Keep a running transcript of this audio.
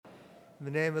In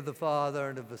the name of the Father,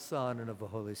 and of the Son, and of the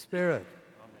Holy Spirit.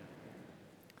 Amen.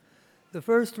 The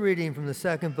first reading from the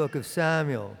second book of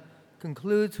Samuel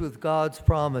concludes with God's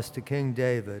promise to King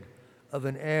David of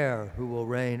an heir who will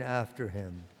reign after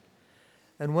him.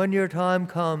 And when your time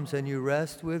comes and you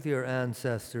rest with your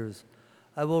ancestors,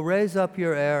 I will raise up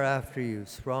your heir after you,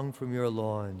 sprung from your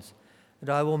loins, and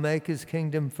I will make his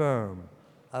kingdom firm.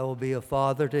 I will be a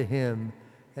father to him,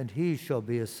 and he shall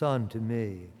be a son to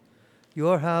me.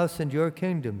 Your house and your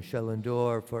kingdom shall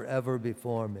endure forever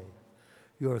before me.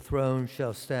 Your throne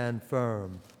shall stand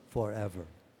firm forever.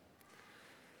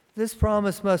 This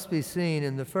promise must be seen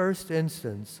in the first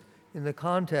instance in the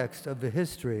context of the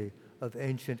history of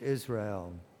ancient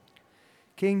Israel.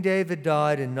 King David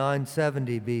died in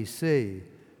 970 BC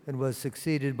and was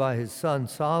succeeded by his son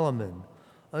Solomon,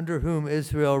 under whom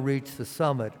Israel reached the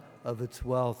summit of its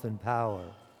wealth and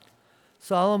power.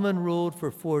 Solomon ruled for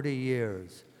 40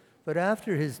 years. But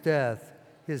after his death,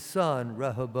 his son,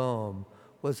 Rehoboam,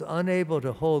 was unable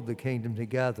to hold the kingdom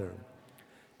together.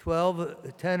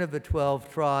 10 of the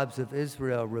 12 tribes of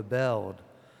Israel rebelled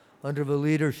under the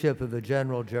leadership of the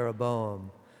general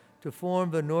Jeroboam to form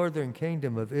the northern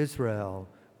kingdom of Israel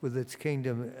with its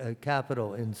kingdom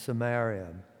capital in Samaria.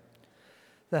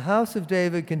 The house of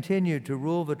David continued to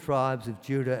rule the tribes of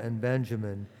Judah and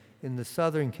Benjamin in the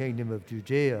southern kingdom of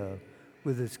Judea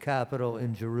with its capital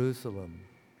in Jerusalem.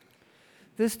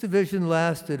 This division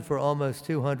lasted for almost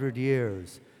 200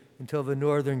 years until the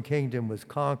northern kingdom was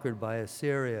conquered by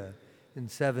Assyria in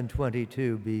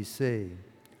 722 BC.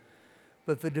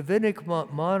 But the Davidic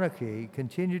monarchy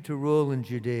continued to rule in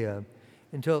Judea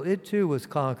until it too was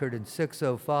conquered in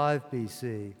 605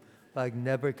 BC by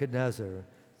Nebuchadnezzar,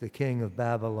 the king of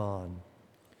Babylon.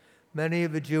 Many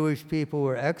of the Jewish people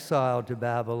were exiled to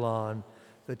Babylon,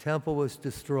 the temple was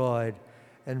destroyed,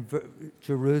 and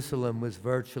Jerusalem was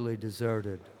virtually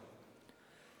deserted.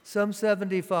 Some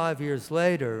 75 years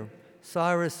later,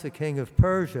 Cyrus, the king of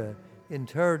Persia, in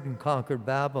turn conquered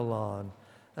Babylon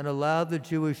and allowed the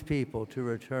Jewish people to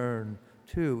return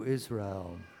to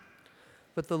Israel.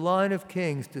 But the line of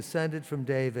kings descended from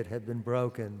David had been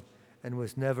broken and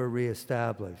was never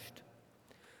reestablished.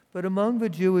 But among the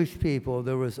Jewish people,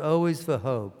 there was always the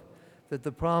hope that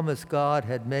the promise God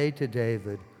had made to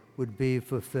David would be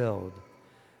fulfilled,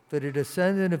 that a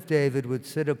descendant of David would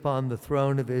sit upon the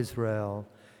throne of Israel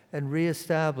and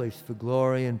reestablish the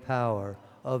glory and power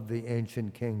of the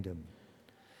ancient kingdom.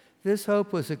 This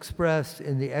hope was expressed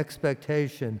in the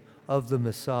expectation of the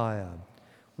Messiah,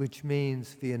 which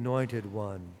means the Anointed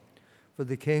One, for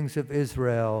the kings of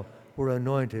Israel were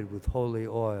anointed with holy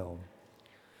oil.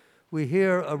 We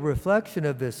hear a reflection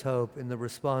of this hope in the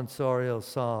responsorial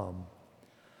psalm.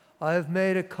 I have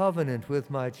made a covenant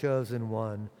with my chosen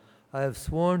one. I have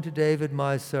sworn to David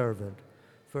my servant,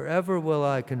 forever will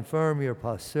I confirm your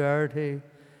posterity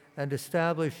and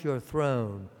establish your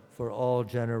throne for all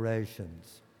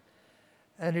generations.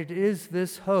 And it is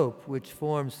this hope which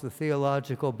forms the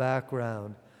theological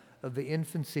background of the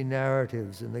infancy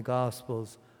narratives in the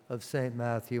Gospels of St.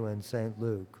 Matthew and St.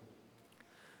 Luke.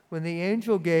 When the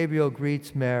angel Gabriel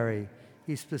greets Mary,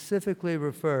 he specifically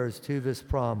refers to this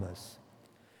promise.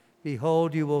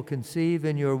 Behold, you will conceive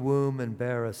in your womb and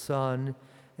bear a son,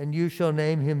 and you shall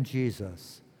name him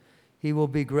Jesus. He will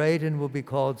be great and will be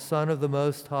called Son of the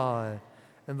Most High,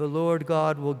 and the Lord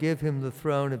God will give him the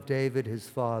throne of David his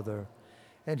father,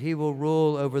 and he will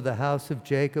rule over the house of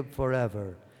Jacob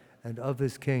forever, and of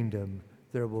his kingdom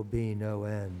there will be no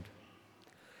end.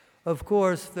 Of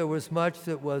course, there was much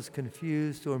that was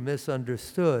confused or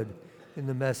misunderstood in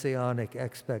the messianic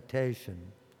expectation.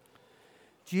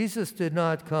 Jesus did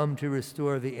not come to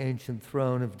restore the ancient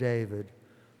throne of David,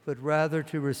 but rather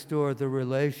to restore the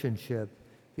relationship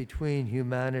between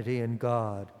humanity and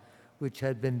God, which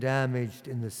had been damaged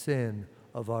in the sin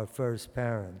of our first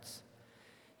parents.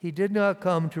 He did not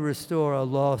come to restore a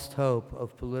lost hope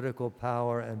of political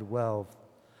power and wealth,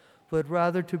 but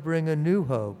rather to bring a new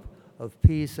hope of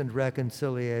peace and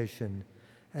reconciliation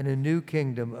and a new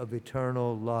kingdom of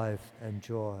eternal life and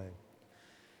joy.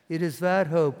 It is that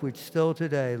hope which still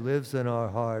today lives in our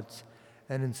hearts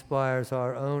and inspires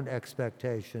our own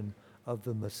expectation of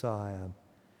the Messiah.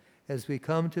 As we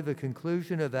come to the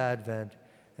conclusion of Advent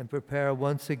and prepare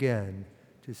once again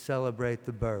to celebrate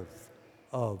the birth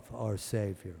of our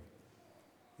Savior.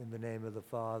 In the name of the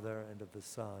Father, and of the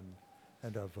Son,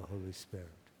 and of the Holy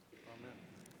Spirit.